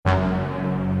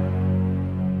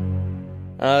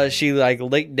She like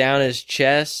licked down his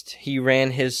chest. He ran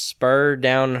his spur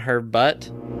down her butt.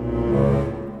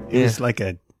 It was like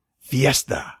a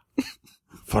fiesta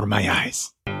for my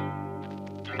eyes.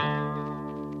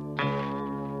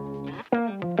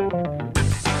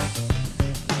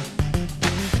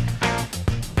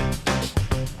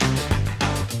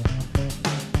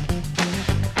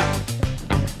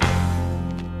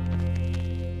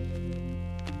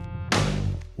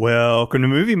 Welcome to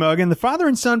Movie Muggin', the father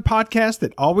and son podcast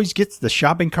that always gets the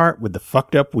shopping cart with the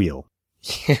fucked up wheel.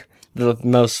 The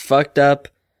most fucked up,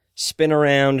 spin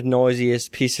around,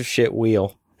 noisiest piece of shit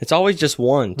wheel. It's always just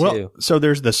one, too. Well, so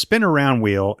there's the spin around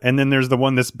wheel, and then there's the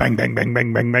one that's bang, bang, bang,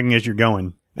 bang, bang, bang as you're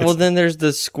going. Well, then there's the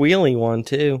squealy one,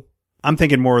 too. I'm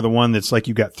thinking more of the one that's like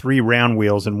you got 3 round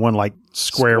wheels and one like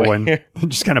square one. It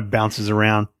just kind of bounces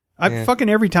around. Fucking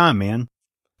every time, man.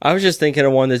 I was just thinking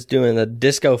of one that's doing the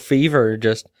disco fever,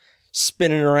 just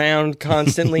spinning around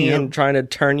constantly Yep. and trying to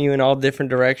turn you in all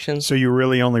different directions. So you're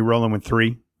really only rolling with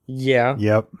 3? Yeah.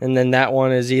 Yep. And then that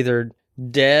one is either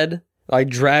dead, like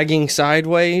dragging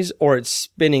sideways, or it's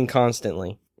spinning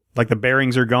constantly. Like the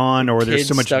bearings are gone, or there's Kids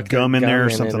so much stuck their gum in there or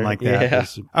gum in something it, like that.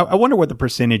 yeah. I wonder what the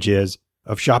percentage is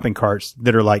of shopping carts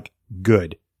that are like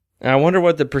good. And I wonder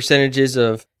what the percentage is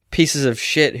of pieces of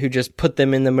shit who just put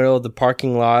them in the middle of the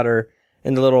parking lot or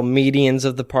in the little medians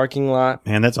of the parking lot.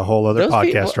 Man, that's a whole other Those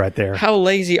podcast people, right there. How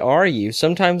lazy are you?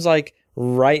 Sometimes like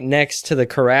right next to the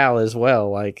corral as well.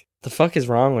 Like, the fuck is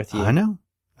wrong with you? I know.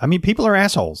 I mean, people are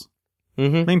assholes.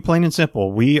 Mm-hmm. I mean, plain and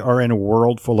simple. We are in a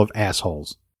world full of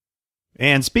assholes.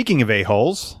 And speaking of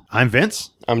a-holes, I'm Vince.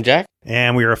 I'm Jack.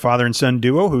 And we are a father and son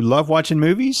duo who love watching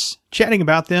movies, chatting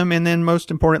about them, and then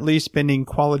most importantly, spending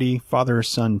quality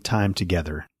father-son time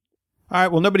together. All right,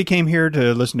 well, nobody came here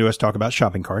to listen to us talk about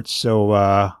shopping carts,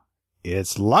 so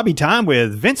it's lobby time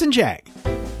with Vince and Jack.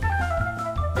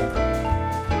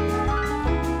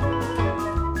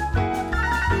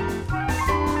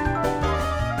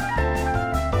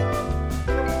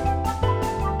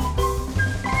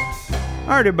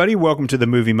 All right, everybody, welcome to the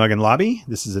Movie Muggin' Lobby.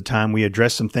 This is a time we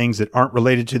address some things that aren't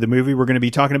related to the movie we're going to be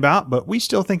talking about, but we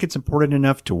still think it's important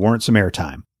enough to warrant some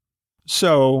airtime.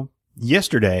 So,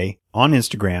 yesterday, on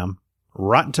Instagram,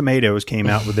 Rotten Tomatoes came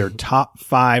out with their top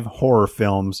 5 horror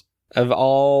films Of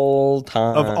all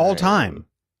time. of all time.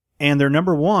 And their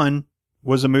number 1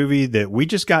 was a movie that we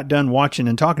just got done watching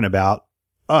and talking about,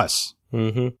 Us.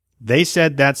 Mm-hmm. They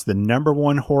said that's the number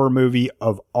 1 horror movie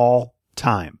of all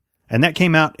time. And that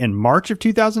came out in March of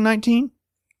 2019?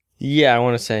 Yeah, I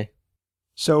want to say.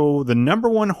 So the number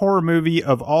 1 horror movie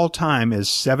of all time is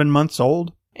 7 months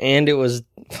old? And it was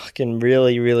fucking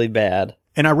really, really bad.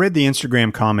 And I read the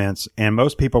Instagram comments, and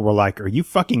most people were like, are you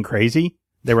fucking crazy?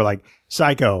 They were like,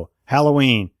 Psycho,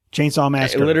 Halloween, Chainsaw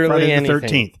Massacre, Literally Friday the anything.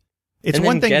 13th. It's and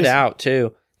one then thing Get to Out,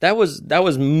 too. That was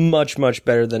much, much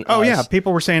better than Oh Us. yeah,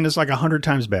 people were saying it's like 100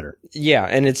 times better. Yeah,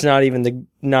 and it's not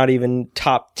even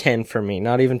top 10 for me.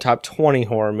 Not even top 20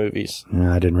 horror movies.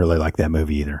 I didn't really like that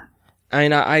movie either. I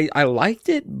mean, I liked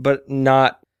it, but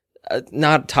not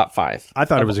top 5. I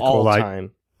thought it was a cool idea.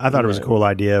 I thought it was a No. cool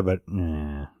idea, but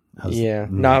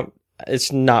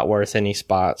it's not worth any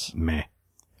spots. meh.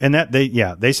 And that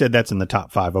they said that's in the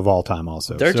top 5 of all time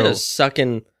also. They're So, just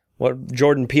sucking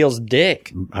Jordan Peele's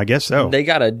dick. I guess so. They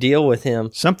got to deal with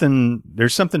him.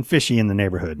 There's something fishy in the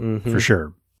neighborhood, Mhm. for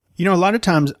sure. You know, a lot of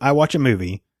times I watch a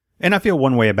movie and I feel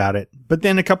one way about it, but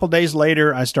then a couple days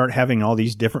later I start having all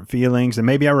these different feelings, and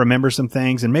maybe I remember some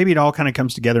things, and maybe it all kind of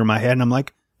comes together in my head, and I'm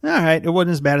like, all right, it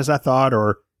wasn't as bad as I thought,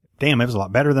 or damn, it was a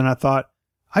lot better than I thought.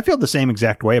 I feel the same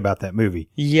exact way about that movie.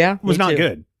 Yeah, It was me not too.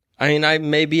 good. I mean,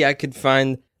 maybe I could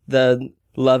find the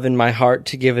love in my heart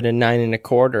to give it a 9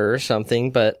 1/4 or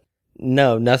something, but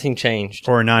no, nothing changed.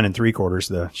 Or a 9 3/4,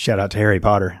 the shout out to Harry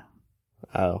Potter.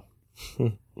 Oh,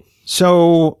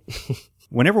 So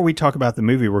whenever we talk about the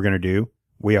movie we're going to do,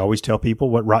 we always tell people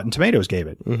what Rotten Tomatoes gave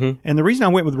it. mm-hmm. And the reason I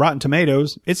went with Rotten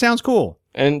Tomatoes, it sounds cool.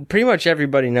 And pretty much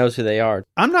everybody knows who they are.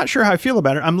 I'm not sure how I feel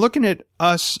about it. I'm looking at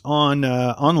Us on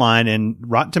online, and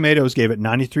Rotten Tomatoes gave it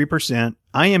 93%.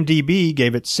 IMDb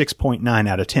gave it 6.9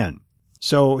 out of 10.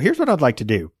 So here's what I'd like to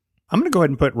do. I'm going to go ahead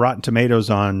and put Rotten Tomatoes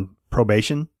on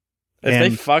probation. If they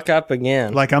And, fuck up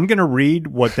again, like, I'm going to read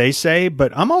what they say,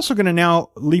 but I'm also going to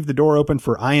now leave the door open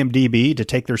for IMDb to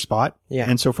take their spot. Yeah.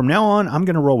 And so from now on, I'm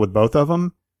going to roll with both of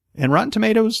them. And Rotten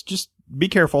Tomatoes, just be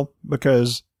careful,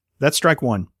 because that's strike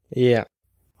one. yeah,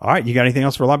 All right. You got anything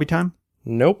else for lobby time?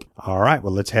 nope. All right.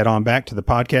 Well, let's head on back to the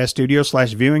podcast studio /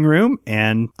 viewing room,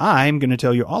 and I'm going to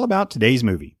tell you all about today's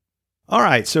movie. All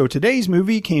right. So today's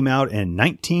movie came out in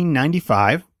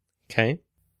 1995. Okay,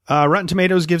 Rotten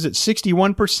Tomatoes gives it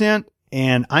 61%,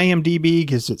 And IMDb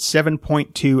gives it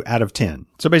 7.2 out of 10.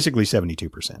 So basically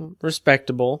 72%.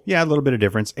 Respectable. Yeah, a little bit of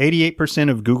difference.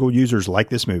 88% of Google users like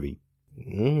this movie.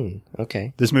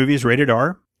 Okay. This movie is rated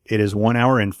R. It is 1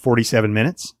 hour and 47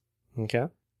 minutes. Okay.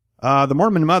 The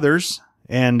Mormon Mothers,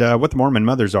 and what the Mormon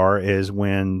Mothers are is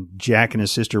when Jack and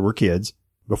his sister were kids,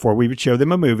 before we would show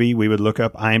them a movie, we would look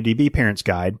up IMDb Parents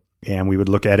Guide, and we would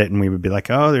look at it and we would be like,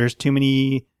 oh, there's too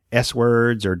many S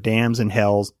words or dams and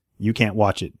hells. You can't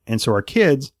watch it. And so our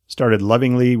kids started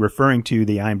lovingly referring to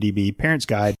the IMDb Parents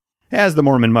Guide as the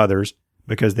Mormon Mothers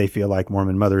because they feel like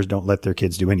Mormon mothers don't let their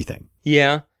kids do anything.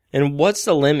 Yeah. And what's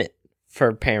the limit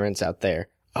for parents out there?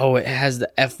 Oh, it has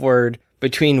the F word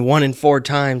between 1 and 4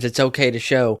 times. It's okay to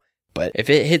show. But if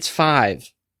it hits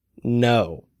 5,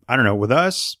 no. I don't know. With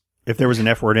us, if there was an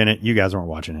F word in it, you guys weren't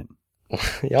watching it.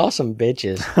 Y'all some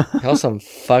bitches. Y'all some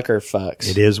fucker fucks.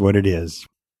 It is what it is.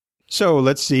 So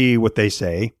let's see what they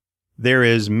say. There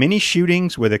is many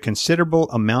shootings with a considerable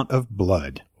amount of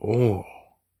blood. Ooh.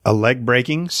 A leg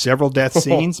breaking, several death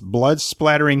scenes, blood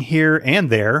splattering here and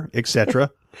there,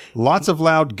 etc. Lots of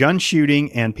loud gun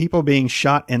shooting and people being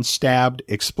shot and stabbed,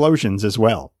 explosions as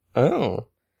well. Oh.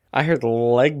 I heard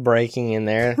leg breaking in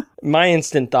there. My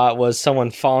instant thought was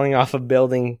someone falling off a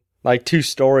building like 2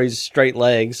 stories, straight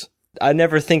legs. I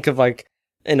never think of like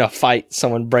in a fight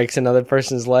someone breaks another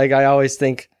person's leg. I always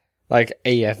think like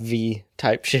AFV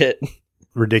type shit.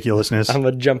 Ridiculousness. I'm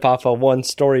gonna jump off a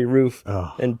 1-story roof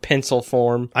in pencil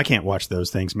form. I can't watch those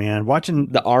things, man. Watching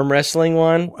the arm wrestling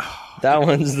one, that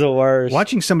one's the worst.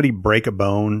 Watching somebody break a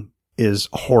bone is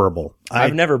horrible.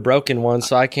 I've never broken one,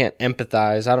 so I can't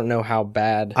empathize. I don't know how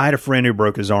bad. I had a friend who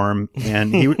broke his arm,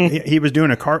 and he was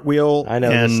doing a cartwheel. I know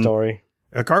this story.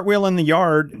 A cartwheel in the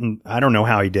yard, and I don't know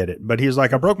how he did it, but he was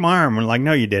like, I broke my arm. And I'm like,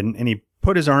 no, you didn't. And he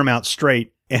put his arm out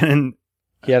straight, and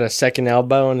he had a second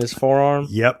elbow in his forearm?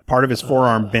 Yep. Part of his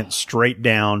forearm bent straight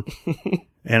down.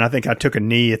 And I think I took a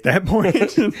knee at that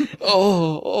point.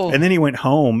 And then he went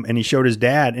home and he showed his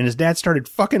dad, and his dad started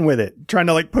fucking with it, trying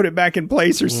to like put it back in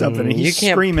place or something. And he's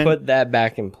screaming. You can't put that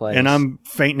back in place. And I'm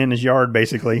fainting in his yard,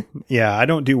 basically. Yeah, I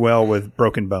don't do well with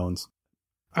broken bones.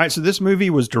 All right, so this movie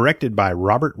was directed by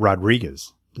Robert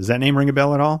Rodriguez. Does that name ring a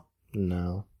bell at all?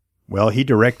 No. Well, he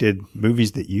directed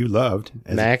movies that you loved.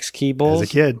 Max Keebles? As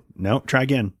a kid. No, try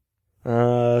again.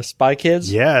 Spy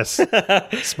Kids? Yes.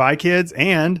 Spy Kids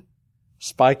and...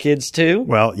 Spy Kids 2?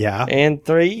 Well, yeah. And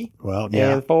 3? Well,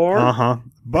 yeah. And 4? Uh-huh.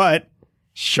 But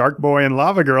Shark Boy and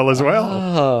Lava Girl as well.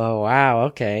 Oh, wow.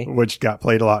 Okay. Which got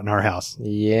played a lot in our house.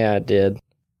 Yeah, it did.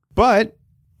 But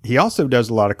he also does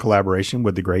a lot of collaboration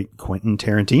with the great Quentin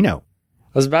Tarantino.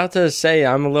 I was about to say,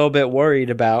 I'm a little bit worried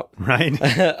about right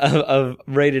a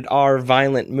rated R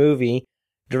violent movie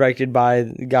directed by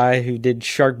the guy who did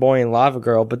Shark Boy and Lava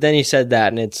Girl, but then he said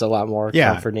that and it's a lot more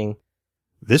comforting.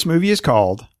 This movie is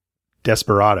called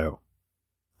Desperado.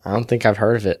 I don't think I've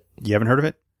heard of it. You haven't heard of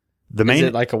it? Is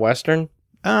it like a Western?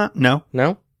 No.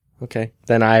 No? Okay.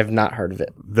 Then I have not heard of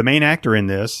it. The main actor in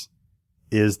this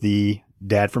is the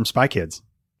dad from Spy Kids.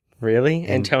 Really?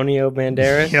 Antonio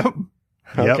Banderas? Yep.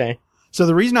 Okay. So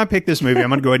the reason I picked this movie, I'm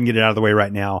going to go ahead and get it out of the way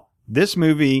right now. This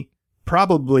movie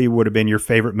probably would have been your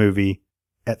favorite movie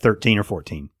at 13 or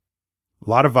 14. A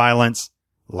lot of violence,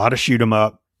 a lot of shoot 'em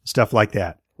up, stuff like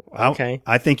that. Okay.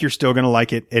 I think you're still going to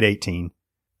like it at 18.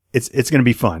 It's going to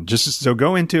be fun. Just so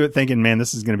go into it thinking, man,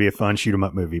 this is going to be a fun shoot 'em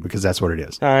up movie because that's what it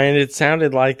is. And it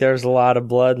sounded like there's a lot of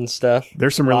blood and stuff.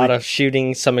 There's some a lot of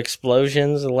shooting, some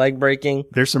explosions, leg breaking.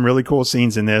 There's some really cool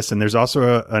scenes in this, and there's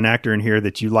also an actor in here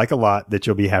that you like a lot that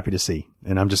you'll be happy to see.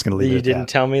 And I'm just going to leave it at that. You didn't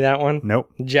tell me that one?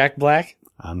 Nope. Jack Black?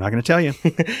 I'm not going to tell you.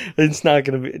 It's not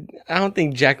going to be. I don't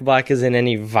think Jack Black is in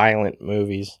any violent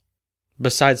movies.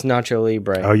 Besides Nacho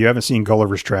Libre. Oh, you haven't seen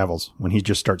Gulliver's Travels when he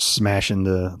just starts smashing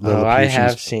the little I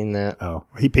have seen that. Oh,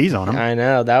 he pees on him. I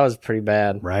know. That was pretty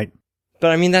bad. Right.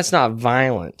 But I mean, that's not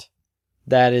violent.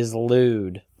 That is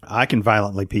lewd. I can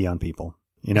violently pee on people.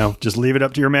 You know, just leave it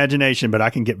up to your imagination, but I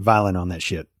can get violent on that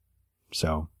shit.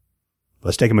 So,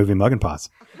 let's take a movie, Mug and Pots.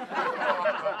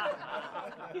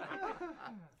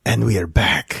 And we are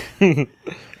back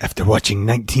after watching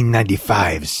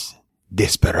 1995's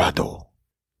Desperado.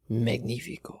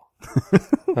 Magnifico.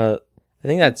 I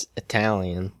think that's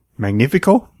Italian.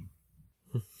 Magnifico?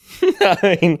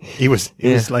 I mean, it was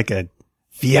like a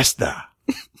fiesta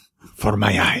for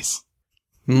my eyes.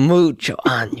 Mucho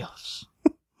años.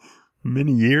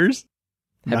 Many years?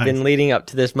 Have been leading up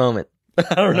to this moment.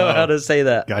 I don't know how to say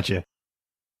that. Gotcha.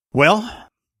 Well,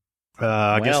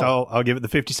 I guess I'll give it the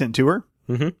 50-cent tour.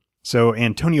 Mm-hmm. So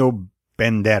Antonio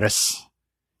Banderas,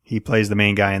 he plays the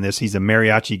main guy in this. He's a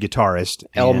mariachi guitarist.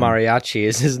 El Mariachi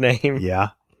is his name. Yeah.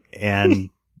 And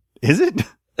is it?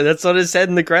 That's what it said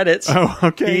in the credits. Oh,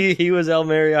 okay. He was El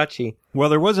Mariachi. Well,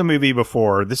 there was a movie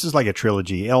before. This is like a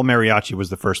trilogy. El Mariachi was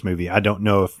the first movie. I don't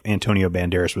know if Antonio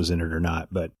Banderas was in it or not,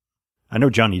 but I know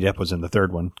Johnny Depp was in the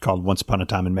third one called Once Upon a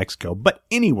Time in Mexico. But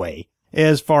anyway,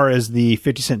 as far as the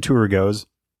 50 Cent tour goes,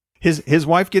 his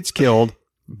wife gets killed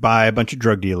by a bunch of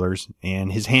drug dealers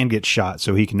and his hand gets shot,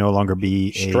 so he can no longer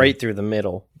be straight through the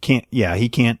middle. He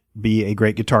can't be a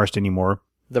great guitarist anymore.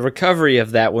 The recovery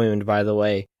of that wound, by the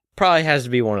way, probably has to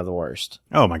be one of the worst.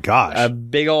 Oh my gosh. A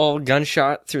big old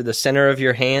gunshot through the center of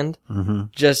your hand. Mm-hmm.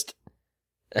 Just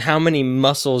how many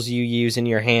muscles you use in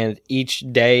your hand each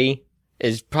day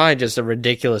is probably just a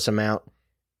ridiculous amount.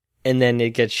 And then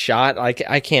it gets shot. Like,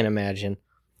 I can't imagine.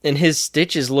 And his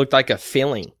stitches looked like a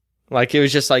filling. Like, it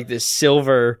was just like this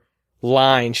silver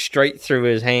line straight through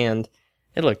his hand.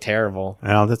 It looked terrible.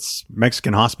 Well, that's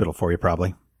Mexican hospital for you,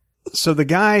 probably. So the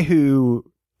guy who,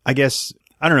 I guess,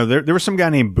 I don't know, there was some guy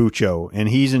named Bucho, and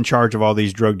he's in charge of all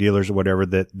these drug dealers or whatever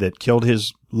that killed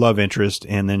his love interest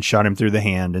and then shot him through the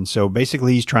hand. And so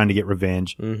basically he's trying to get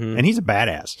revenge. Mm-hmm. And he's a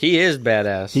badass. He is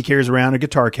badass. He carries around a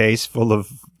guitar case full of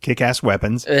kick-ass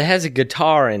weapons. It has a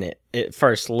guitar in it at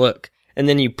first look. And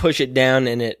then you push it down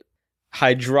and it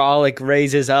hydraulic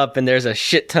raises up and there's a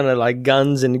shit ton of like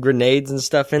guns and grenades and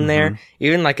stuff in there.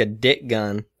 Even like a dick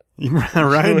gun.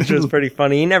 Right? Which was pretty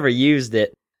funny. He never used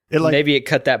it. Like, maybe it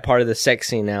cut that part of the sex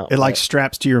scene out. It like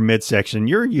straps to your midsection.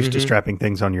 You're used to strapping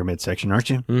things on your midsection, aren't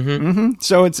you? Mm-hmm.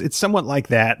 So it's somewhat like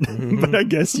that. But I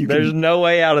guess There's no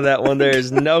way out of that one. There is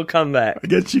no comeback. I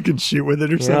guess you can shoot with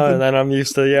it or something. And then I'm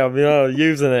used to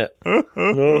using it.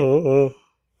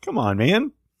 Come on,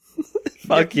 man.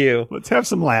 Fuck you. Let's have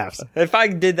some laughs. If I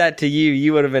did that to you,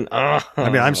 you would have been. I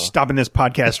mean, I'm stopping this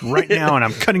podcast right now and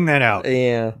I'm cutting that out.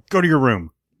 Yeah. Go to your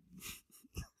room.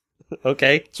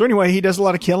 Okay. So anyway, he does a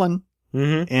lot of killing.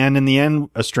 Mm-hmm. And in the end,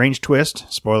 a strange twist.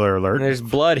 Spoiler alert. And there's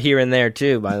blood here and there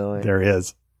too, by the way. There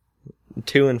is.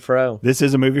 To and fro. This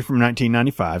is a movie from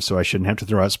 1995, so I shouldn't have to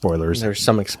throw out spoilers. There's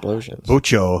some explosions.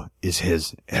 Bucho is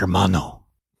his hermano.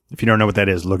 If you don't know what that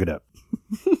is, look it up.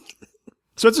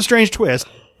 So it's a strange twist.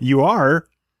 You are,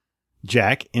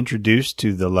 Jack, introduced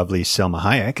to the lovely Selma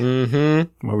Hayek.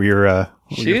 Mm-hmm. What were your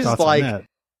She's thoughts like, on that?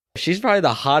 She's probably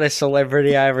the hottest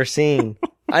celebrity I ever seen.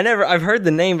 I've heard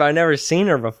the name, but I've never seen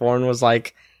her before and was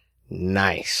like,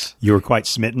 nice. You were quite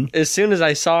smitten? As soon as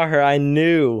I saw her, I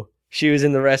knew she was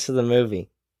in the rest of the movie.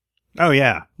 Oh,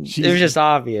 yeah. It was just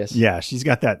obvious. Yeah, she's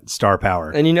got that star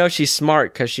power. And you know she's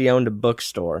smart because she owned a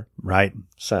bookstore. Right.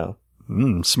 So.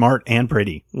 Smart and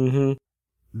pretty. Mm-hmm.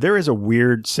 There is a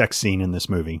weird sex scene in this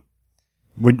movie.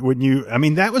 Would you, I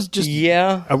mean, that was just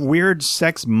a weird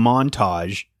sex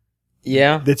montage.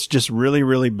 Yeah. That's just really,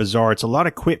 really bizarre. It's a lot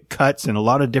of quick cuts and a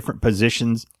lot of different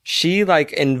positions. She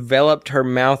like enveloped her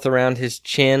mouth around his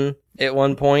chin at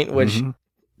one point, which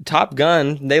Top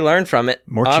Gun, they learned from it,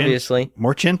 obviously.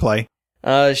 More chin play.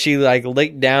 She like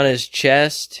licked down his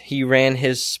chest. He ran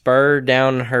his spur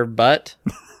down her butt.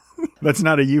 That's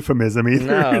not a euphemism either.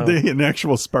 No. An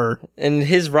actual spur. And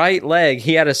his right leg,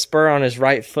 he had a spur on his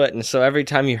right foot. And so every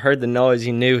time you heard the noise,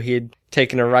 you knew he had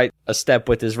taken a step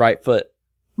with his right foot.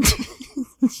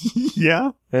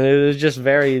 Yeah. And it was just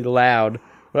very loud.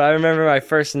 But I remember when I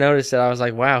first noticed it, I was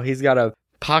like, wow, he's got a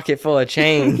pocket full of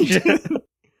change.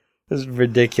 It's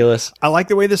ridiculous. I like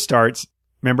the way this starts.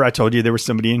 Remember I told you there was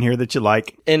somebody in here that you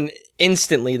like? And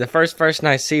instantly, the first person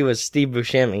I see was Steve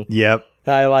Buscemi. Yep.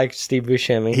 I liked Steve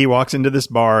Buscemi. He walks into this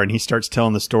bar and he starts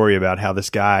telling the story about how this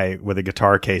guy with a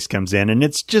guitar case comes in. And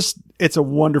it's a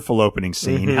wonderful opening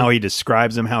scene. How he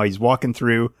describes him, how he's walking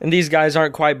through. And these guys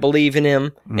aren't quite believing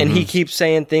him. And he keeps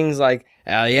saying things like,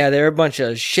 oh yeah, they're a bunch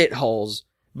of shitholes.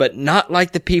 But not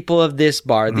like the people of this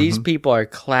bar. These people are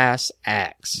class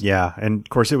acts. Yeah. And of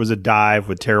course it was a dive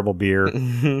with terrible beer.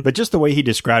 But just the way he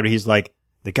described it, he's like,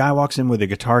 the guy walks in with a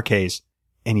guitar case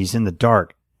and he's in the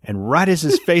dark. And right as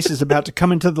his face is about to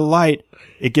come into the light,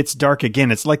 it gets dark again.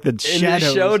 It's like the shadows. And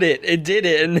it showed it. It did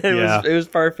it. And it was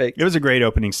perfect. It was a great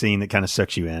opening scene that kind of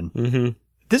sucks you in. Mm-hmm.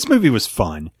 This movie was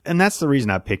fun. And that's the reason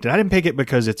I picked it. I didn't pick it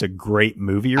because it's a great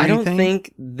movie or anything. I don't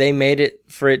think they made it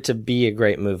for it to be a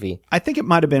great movie. I think it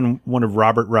might have been one of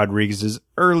Robert Rodriguez's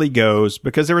early goes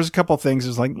because there was a couple of things that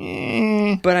was like,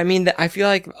 eh. But I mean, I feel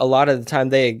like a lot of the time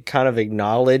they kind of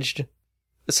acknowledged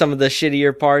some of the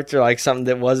shittier parts or like something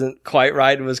that wasn't quite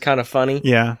right and was kind of funny.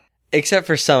 Yeah. Except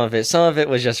for some of it. Some of it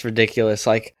was just ridiculous.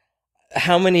 Like,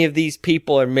 how many of these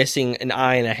people are missing an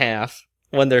eye and a half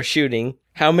when they're shooting?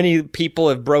 How many people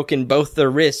have broken both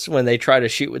their wrists when they try to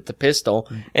shoot with the pistol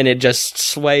and it just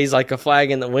sways like a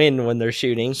flag in the wind when they're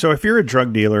shooting? So if you're a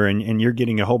drug dealer and you're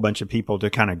getting a whole bunch of people to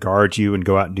kind of guard you and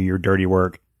go out and do your dirty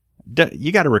work,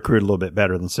 you got to recruit a little bit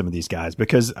better than some of these guys,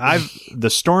 because the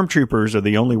stormtroopers are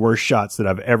the only worse shots that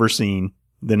I've ever seen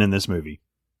than in this movie.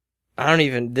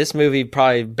 This movie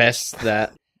probably bests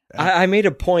that. I made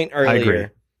a point earlier. I agree.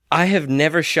 I have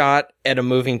never shot at a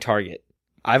moving target.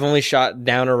 I've only shot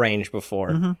down a range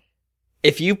before. Mm-hmm.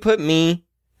 If you put me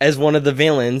as one of the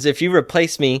villains, if you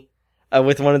replace me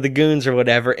with one of the goons or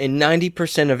whatever, in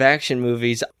 90% of action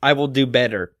movies, I will do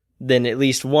better than at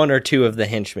least one or two of the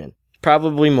henchmen.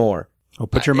 Probably more. Well,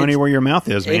 put your money where your mouth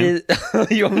is, man.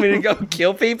 You want me to go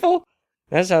kill people?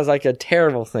 That sounds like a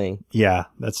terrible thing. Yeah,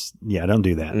 don't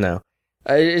do that. No.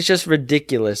 It's just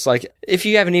ridiculous. Like, if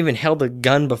you haven't even held a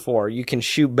gun before, you can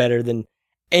shoot better than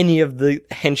any of the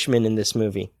henchmen in this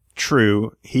movie.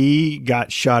 True. He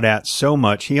got shot at so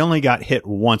much, he only got hit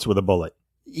once with a bullet.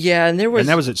 Yeah, and that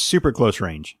was at super close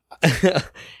range.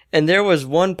 And there was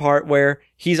one part where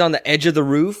he's on the edge of the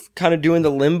roof, kind of doing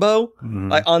the limbo,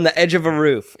 like on the edge of a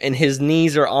roof, and his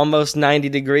knees are almost 90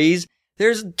 degrees.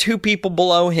 There's two people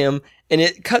below him, and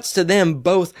it cuts to them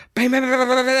both. Bang, bang, bang,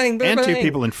 bang, bang, bang, And two bang.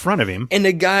 people in front of him. And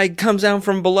the guy comes down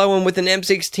from below him with an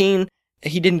M16.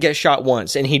 He didn't get shot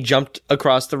once, and he jumped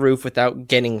across the roof without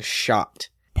getting shot.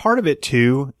 Part of it,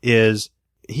 too, is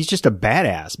he's just a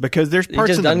badass, because there's He parts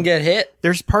just doesn't get hit.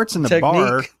 There's parts in the Technique.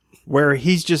 bar where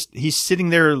he's sitting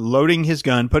there loading his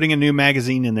gun, putting a new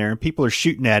magazine in there, and people are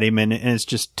shooting at him, and it's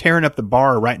just tearing up the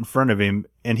bar right in front of him,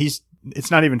 and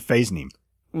it's not even fazing him.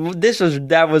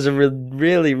 That was a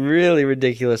really, really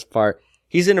ridiculous part.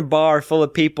 He's in a bar full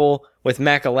of people with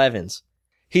Mac 11s.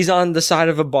 He's on the side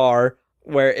of a bar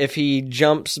where if he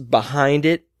jumps behind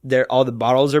it, all the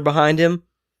bottles are behind him.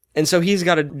 And so he's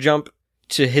got to jump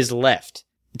to his left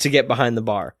to get behind the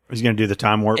bar. He's going to do the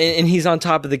time warp. And he's on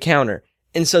top of the counter.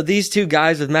 And so these two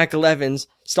guys with Mac 11s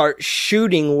start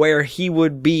shooting where he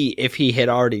would be if he had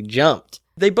already jumped.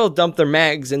 They both dump their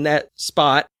mags in that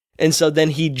spot. And so then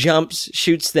he jumps,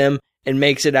 shoots them, and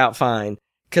makes it out fine.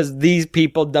 Because these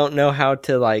people don't know how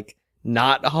to,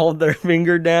 not hold their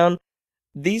finger down.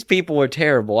 These people were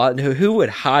terrible. Who would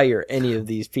hire any of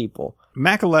these people?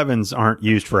 Mac 11s aren't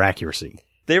used for accuracy.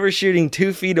 They were shooting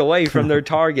 2 feet away from their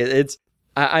target.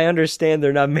 I understand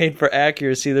they're not made for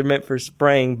accuracy. They're meant for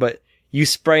spraying, but you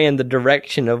spray in the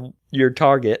direction of your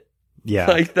target.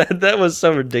 Yeah. That was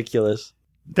so ridiculous.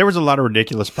 There was a lot of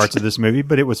ridiculous parts of this movie,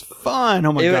 but it was fun.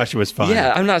 Oh my gosh, it was fun.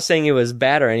 Yeah, I'm not saying it was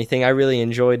bad or anything. I really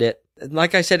enjoyed it.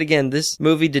 Like I said again, this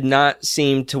movie did not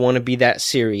seem to want to be that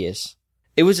serious.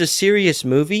 It was a serious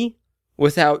movie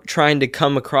without trying to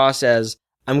come across as,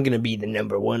 I'm going to be the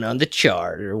number one on the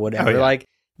chart or whatever. Oh, yeah.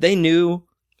 They knew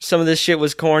some of this shit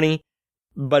was corny,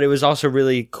 but it was also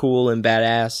really cool and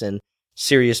badass, and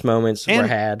serious moments were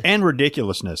had. And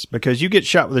ridiculously, because you get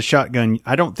shot with a shotgun,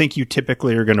 I don't think you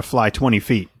typically are going to fly 20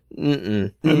 feet.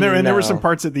 Mm-mm. And there were some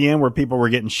parts at the end where people were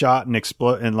getting shot and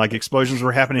explosions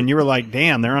were happening. You were like,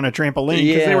 damn, they're on a trampoline,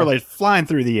 because they were flying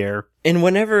through the air. And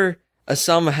whenever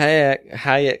Salma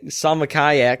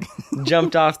Hayek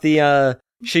jumped off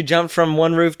she jumped from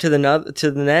one roof to the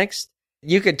next,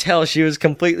 you could tell she was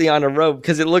completely on a rope,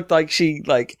 because it looked like she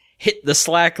hit the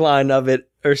slack line of it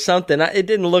or something. It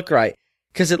didn't look right,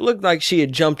 because it looked like she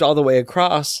had jumped all the way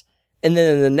across, and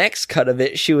then in the next cut of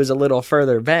it, she was a little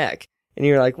further back. And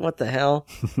you're like, what the hell?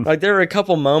 There were a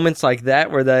couple moments like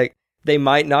that where they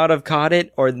might not have caught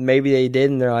it, or maybe they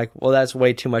did, and they're like, well, that's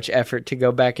way too much effort to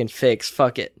go back and fix.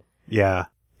 Fuck it. Yeah.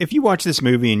 If you watch this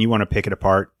movie and you want to pick it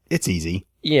apart, it's easy.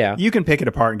 Yeah. You can pick it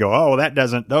apart and go, oh,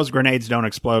 those grenades don't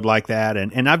explode like that.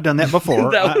 And I've done that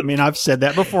before. I've said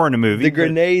that before in a movie. The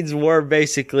grenades were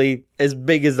basically as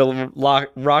big as the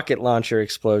rocket launcher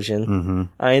explosion.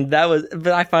 Mm-hmm.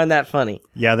 But I find that funny.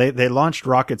 Yeah, they launched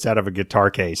rockets out of a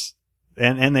guitar case.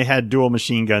 And they had dual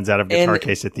machine guns out of a guitar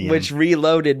case at the end. Which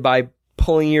reloaded by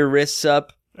pulling your wrists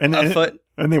up a foot.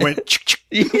 And they went,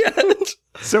 Yeah.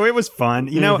 So it was fun.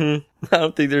 You know, I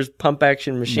don't think there's pump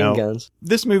action machine guns.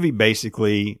 This movie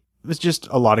basically was just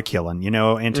a lot of killing. You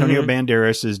know, Antonio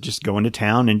Banderas is just going to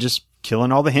town and just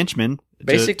killing all the henchmen to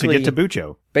get to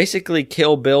Bucho. Basically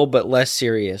Kill Bill, but less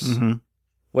serious. Mm-hmm.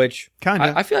 Which kind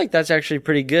of. I feel like that's actually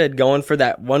pretty good, going for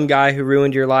that one guy who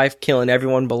ruined your life, killing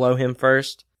everyone below him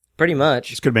first. Pretty much.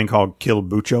 This could have been called Kill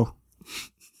Bucho.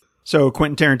 So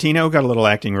Quentin Tarantino got a little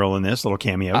acting role in this, little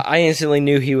cameo. I instantly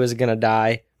knew he was going to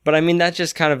die. But I mean, that's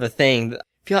just kind of a thing. I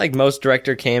feel like most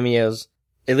director cameos,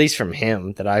 at least from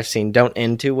him that I've seen, don't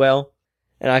end too well.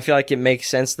 And I feel like it makes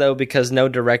sense, though, because no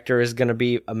director is going to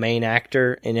be a main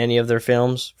actor in any of their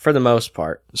films, for the most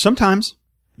part. Sometimes.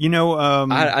 You know,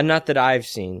 not that I've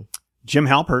seen. Jim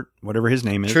Halpert, whatever his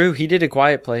name is. True, he did A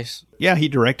Quiet Place. Yeah, he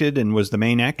directed and was the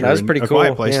main actor. That was pretty in cool. A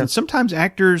Quiet Place. Yeah. And sometimes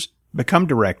actors become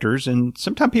directors, and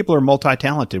sometimes people are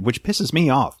multi-talented, which pisses me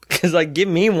off. Because, like, give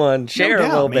me one. Share No a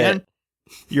little doubt, man. bit.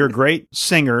 You're a great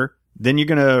singer. Then you're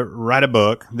going to write a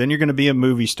book. Then you're going to be a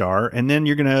movie star. And then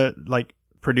you're going to, like,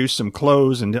 produce some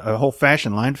clothes and a whole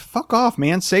fashion line. Fuck off,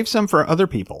 man. Save some for other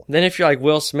people. Then if you're like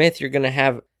Will Smith, you're going to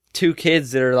have 2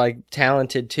 kids that are, like,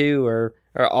 talented too, or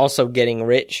are also getting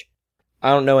rich. I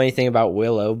don't know anything about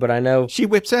Willow, but I know She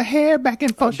whips her hair back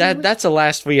and forth. that's the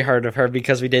last we heard of her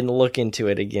because we didn't look into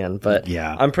it again. But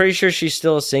Yeah. I'm pretty sure she's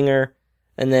still a singer.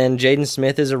 And then Jaden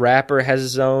Smith is a rapper, has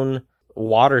his own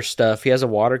water stuff. He has a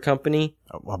water company.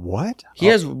 What? He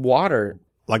has water.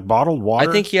 Like bottled water?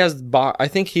 I think he has. I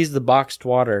think he's the boxed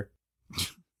water.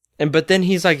 But then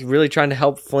he's like really trying to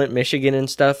help Flint, Michigan, and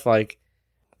stuff. Like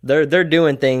they're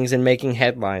doing things and making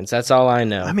headlines. That's all I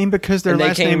know. I mean, because their And they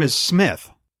last name is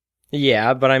Smith.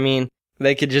 Yeah, but I mean,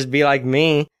 they could just be like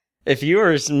me. If you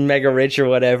were mega rich or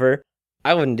whatever,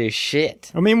 I wouldn't do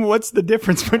shit. I mean, what's the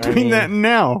difference between mean- that and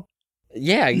now?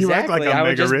 Yeah, You act exactly. like I'm I would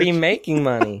mega just be rich. making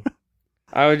money.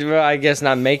 Well, I guess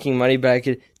not making money, but I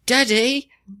could, Daddy!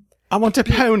 I want a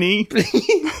pony.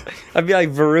 I'd be like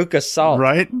Veruca Salt.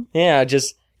 Right? Yeah,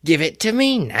 just give it to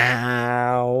me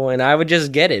now. And I would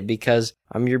just get it because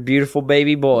I'm your beautiful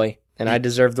baby boy and I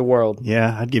deserve the world.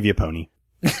 Yeah, I'd give you a pony.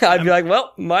 I'd be like,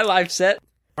 well, my life's set.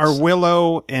 Are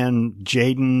Willow and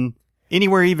Jaden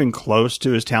anywhere even close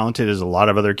to as talented as a lot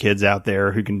of other kids out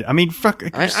there who can? I mean, fuck.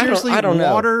 Seriously, I don't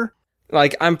know. water.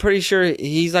 Like, I'm pretty sure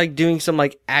he's like doing some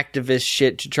like activist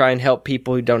shit to try and help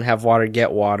people who don't have water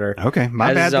get water. Okay, my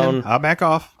Has bad. his Then. own- I'll back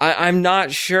off. I'm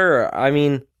not sure. I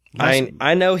mean,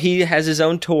 I know he has his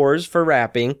own tours for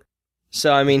rapping.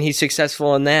 So, I mean, he's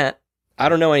successful in that. I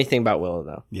don't know anything about Willow,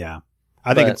 though. Yeah,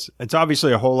 I think But- it's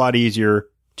obviously a whole lot easier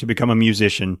to become a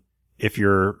musician if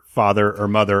your father or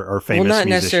mother are famous. Well, not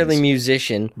musicians. necessarily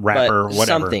musician, Rapper, but whatever.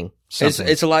 something. Something.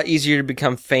 It's a lot easier to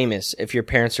become famous if your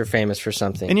parents are famous for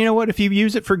something. And you know what? If you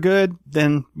use it for good,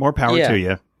 then more power Yeah. to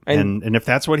you. And- And if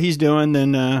that's what he's doing,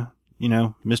 then you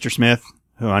know, Mr. Smith,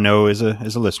 who I know is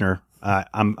a listener,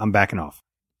 I'm backing off.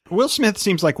 Will Smith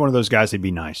seems like one of those guys that'd be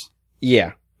nice.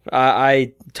 Yeah,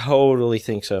 I totally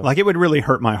think so. Like it would really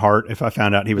hurt my heart if I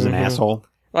found out he was an Mhm. asshole.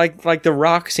 Like The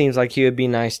Rock seems like he would be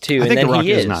nice too, I and think then The Rock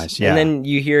he is is nice, yeah. And then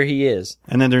you hear he is.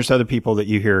 And then there's other people that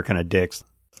you hear are kind of dicks.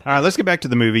 All right, let's get back to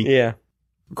the movie. Yeah.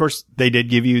 Of course, they did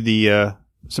give you the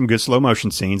some good slow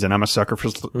motion scenes, and I'm a sucker for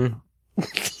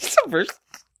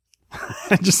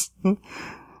just.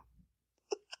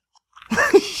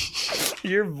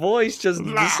 Your voice just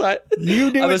decided.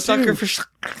 You do I'm it a sucker too.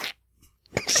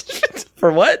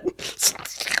 for what?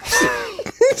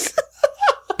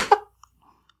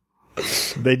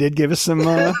 They did give us some.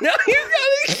 No, you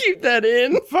gotta keep that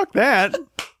in. Fuck that.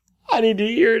 I need to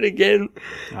hear it again.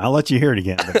 I'll let you hear it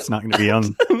again, but it's not going to be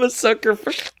on. I'm a sucker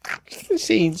for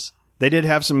scenes. They did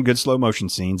have some good slow motion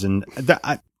scenes, and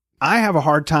I have a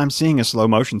hard time seeing a slow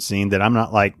motion scene that I'm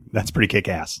not like, that's pretty kick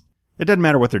ass. It doesn't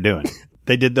matter what they're doing.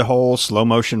 They did the whole slow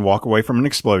motion walk away from an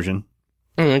explosion.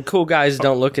 Cool guys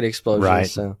don't look at explosions. Right.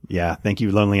 So. Yeah. Thank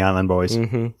you, Lonely Island Boys.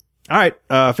 Mm-hmm. All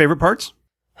right. Favorite parts?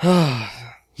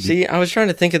 See, I was trying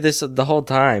to think of this the whole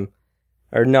time.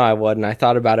 Or no, I wasn't. I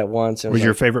thought about it once. And Was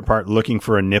your like, favorite part looking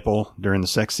for a nipple during the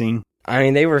sex scene? I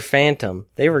mean, they were phantom.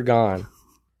 They were gone.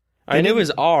 I They knew it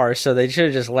was R, so they should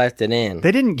have just left it in.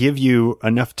 They didn't give you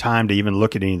enough time to even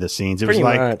look at any of the scenes. It Pretty was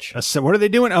like, much. What are they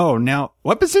doing? Oh, now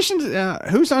what positions?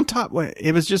 Who's on top?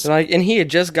 It was just Like, and he had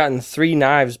just gotten 3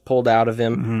 knives pulled out of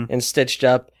him Mm-hmm. and stitched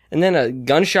up, and then a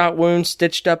gunshot wound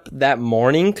stitched up that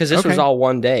morning because this was Okay. all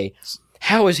one day.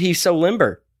 How is he so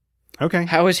limber? okay.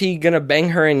 How is he gonna bang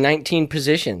her in 19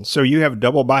 positions? So you have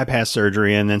double bypass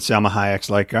surgery, and then Salma Hayek's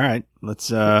like, all right,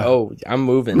 let's Oh, I'm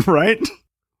moving. right.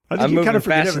 I think I'm you moving kind of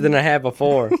forget faster than I have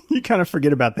before. you kind of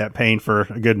forget about that pain for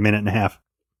a good minute and a half.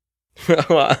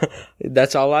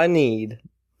 That's all I need.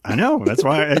 I know. That's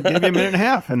why I gave you a minute and a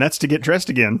half, and that's to get dressed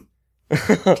again.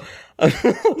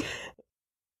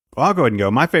 Well, I'll go ahead and go.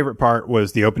 My favorite part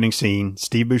was the opening scene,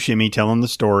 Steve Buscemi telling the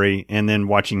story, and then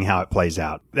watching how it plays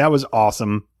out. That was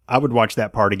awesome. I would watch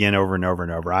that part again over and over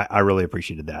and over. I really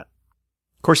appreciated that.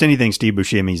 Of course, anything Steve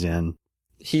Buscemi's in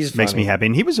He's makes funny. me happy.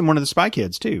 And he was in one of the Spy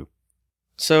Kids, too.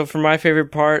 So for my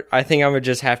favorite part, I think I would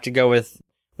just have to go with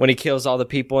when he kills all the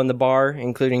people in the bar,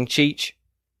 including Cheech.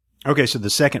 Okay, so the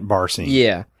second bar scene.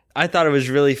 Yeah. I thought it was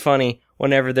really funny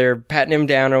whenever they're patting him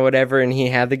down or whatever and he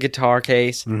had the guitar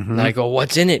case. Mhm. And I go,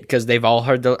 what's in it? Because they've all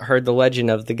heard the legend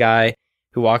of the guy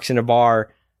who walks in a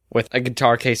bar with a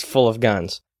guitar case full of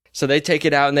guns. So they take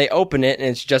it out and they open it and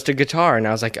it's just a guitar. And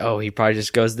I was like, oh, he probably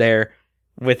just goes there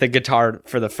with a guitar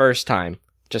for the first time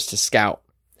just to scout.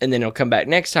 And then he'll come back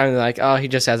next time and they're like, oh, he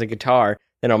just has a guitar.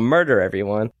 Then he'll murder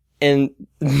everyone. and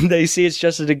they see it's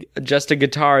just a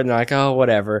guitar, and they're like, oh,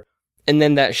 whatever. And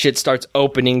then that shit starts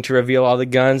opening to reveal all the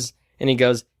guns, and he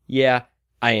goes, yeah,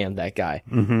 I am that guy.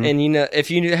 Mm-hmm. And, you know,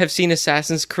 if you have seen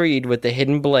Assassin's Creed with the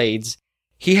hidden blades,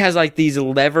 he has like these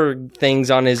lever things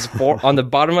on his on the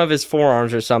bottom of his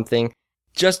forearms or something,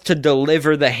 just to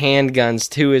deliver the handguns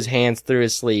to his hands through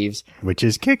his sleeves. Which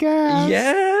is kick-ass.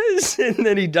 Yes! And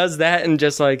then he does that and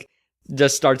just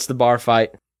starts the bar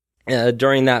fight.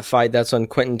 During that fight, that's when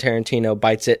Quentin Tarantino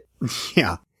bites it.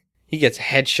 Yeah. He gets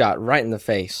headshot right in the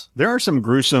face. There are some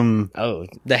gruesome... Oh,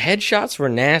 the headshots were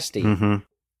nasty. Mm-hmm.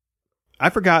 I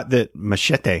forgot that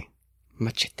Machete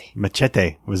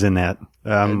was in that.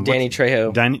 Danny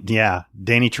Trejo.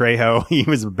 Danny Trejo. He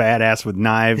was badass with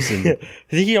knives. And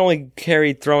he only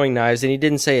carried throwing knives, and he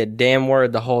didn't say a damn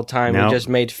word the whole time. No. He just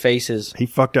made faces. He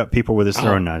fucked up people with his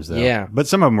throwing knives, though. Yeah. But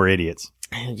some of them were idiots.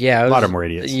 Yeah. A lot of them were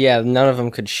idiots. Yeah, none of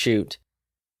them could shoot.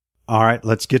 All right,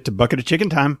 let's get to Bucket of Chicken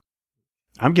time.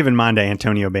 I'm giving mine to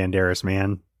Antonio Banderas,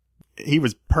 man. He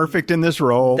was perfect in this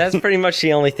role. That's pretty much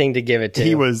the only thing to give it to.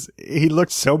 He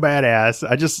looked so badass.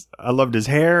 I loved his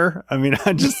hair. I mean,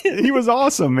 he was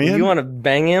awesome, man. You want to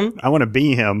bang him? I want to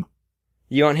be him.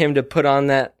 You want him to put on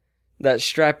that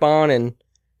strap on and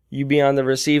you be on the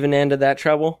receiving end of that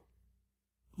trouble?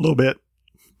 A little bit.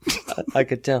 I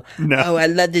could tell. No. Oh, I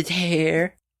loved his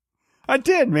hair. I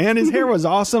did, man. His hair was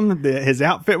awesome. His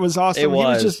outfit was awesome. It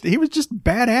was. He was just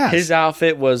badass. His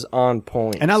outfit was on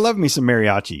point. And I love me some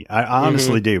mariachi. I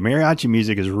honestly do. Mariachi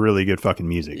music is really good fucking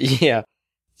music. Yeah.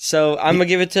 So I'm going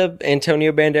to give it to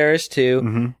Antonio Banderas too.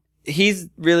 Mm-hmm. He's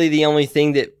really the only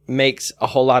thing that makes a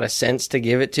whole lot of sense to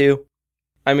give it to.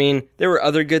 I mean, there were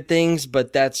other good things,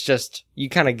 but that's just, you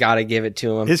kind of got to give it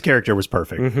to him. His character was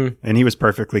perfect. Mm-hmm. And he was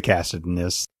perfectly casted in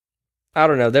this. I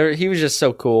don't know. He was just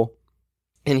so cool.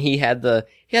 And he had the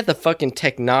fucking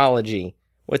technology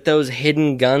with those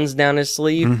hidden guns down his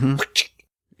sleeve. Mm-hmm.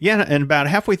 Yeah, and about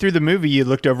halfway through the movie, you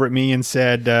looked over at me and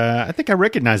said, I think I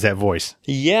recognize that voice.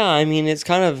 Yeah, I mean, it's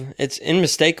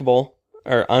unmistakable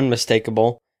or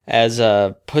unmistakable as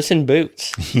Puss in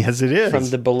Boots. Yes, it is.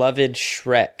 From the beloved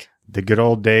Shrek. The good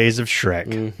old days of Shrek.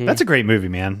 Mm-hmm. That's a great movie,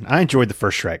 man. I enjoyed the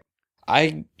first Shrek.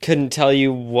 I couldn't tell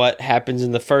you what happens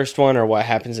in the first one or what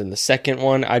happens in the second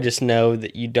one. I just know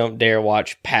that you don't dare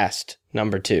watch past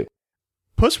number 2.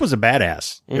 Puss was a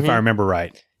badass, if I remember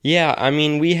right. Yeah, I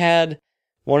mean, we had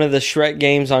one of the Shrek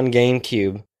games on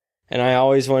GameCube, and I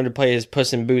always wanted to play as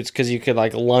Puss in Boots because you could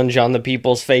like lunge on the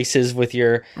people's faces with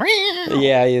your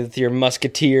with your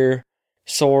musketeer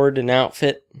sword and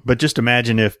outfit. But just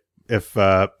imagine if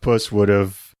Puss would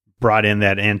have brought in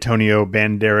that Antonio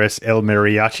Banderas El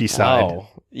Mariachi side. Oh,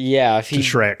 yeah. If he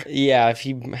Shrek. Yeah, if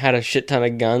he had a shit ton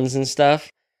of guns and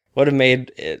stuff, would have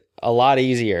made it a lot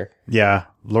easier. Yeah,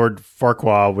 Lord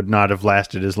Farquaad would not have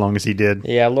lasted as long as he did.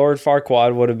 Yeah, Lord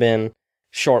Farquaad would have been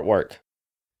short work.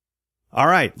 All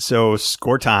right, so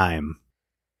score time.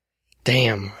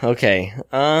 Damn. Okay.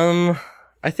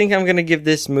 I think I'm gonna give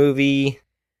this movie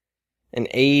an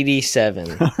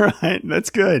 87. All right,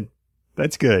 that's good.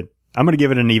 That's good. I'm going to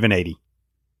give it an even 80.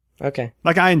 Okay.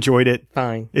 Like, I enjoyed it.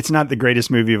 Fine. It's not the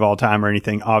greatest movie of all time or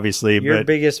anything, obviously. Your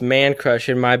biggest man crush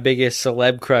and my biggest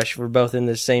celeb crush were both in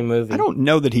the same movie. I don't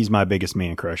know that he's my biggest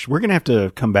man crush. We're going to have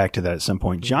to come back to that at some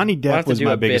point. Johnny Depp was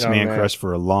my biggest man crush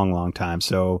for a long, long time.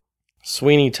 So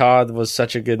Sweeney Todd was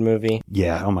such a good movie.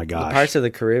 Yeah. Oh, my gosh. The Pirates of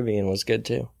the Caribbean was good,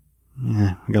 too.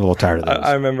 Yeah. I got a little tired of those.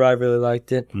 I remember I really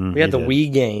liked it. We had the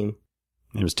Wii game.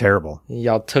 It was terrible.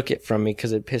 Y'all took it from me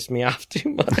because it pissed me off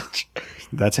too much.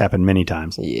 That's happened many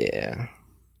times. Yeah.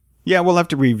 Yeah, we'll have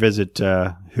to revisit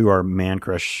who our man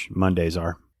crush Mondays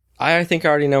are. I think I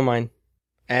already know mine.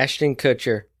 Ashton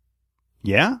Kutcher.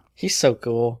 Yeah? He's so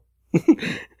cool.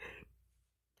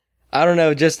 I don't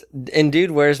know, and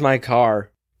dude, where's my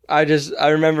car? I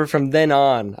remember from then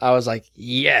on, I was like,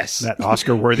 yes. That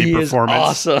Oscar-worthy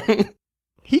performance. Is awesome.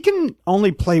 He can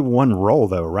only play one role,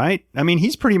 though, right? I mean,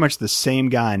 he's pretty much the same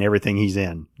guy in everything he's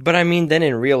in. But I mean, then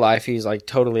in real life, he's like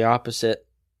totally opposite.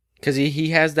 Because he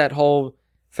has that whole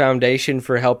foundation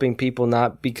for helping people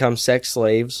not become sex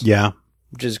slaves. Yeah.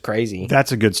 Which is crazy.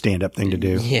 That's a good stand-up thing to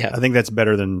do. Yeah. I think that's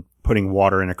better than putting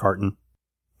water in a carton.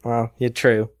 Well, yeah,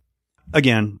 true.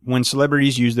 Again, when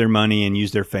celebrities use their money and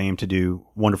use their fame to do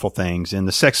wonderful things, and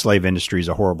the sex slave industry is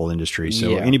a horrible industry,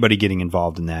 so anybody getting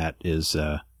involved in that is...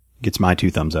 gets my 2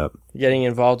 thumbs up. Getting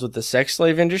involved with the sex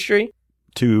slave industry?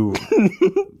 To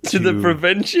the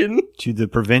prevention? To the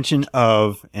prevention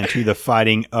of and to the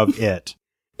fighting of it.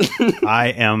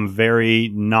 I am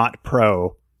very not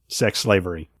pro sex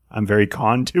slavery. I'm very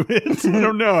con to it. I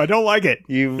don't know. I don't like it.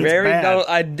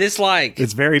 I dislike.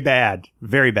 It's very bad.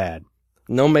 Very bad.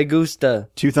 No me gusta.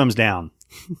 2 thumbs down.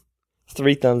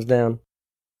 3 thumbs down.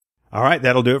 All right,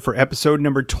 that'll do it for episode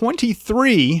number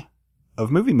 23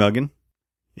 of Movie Muggin'.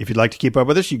 If you'd like to keep up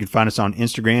with us, you can find us on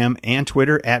Instagram and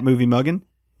Twitter at Movie Muggin'.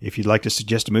 If you'd like to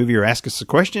suggest a movie or ask us a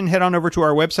question, head on over to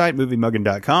our website,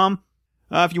 moviemuggin.com.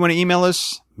 If you want to email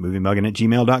us,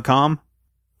 moviemuggin@gmail.com.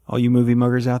 All you movie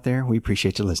muggers out there, we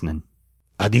appreciate you listening.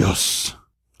 Adios,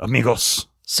 amigos.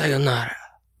 Sayonara.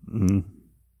 All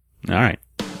right.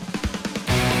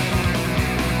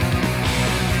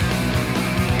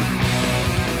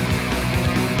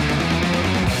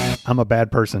 I'm a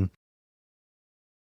bad person.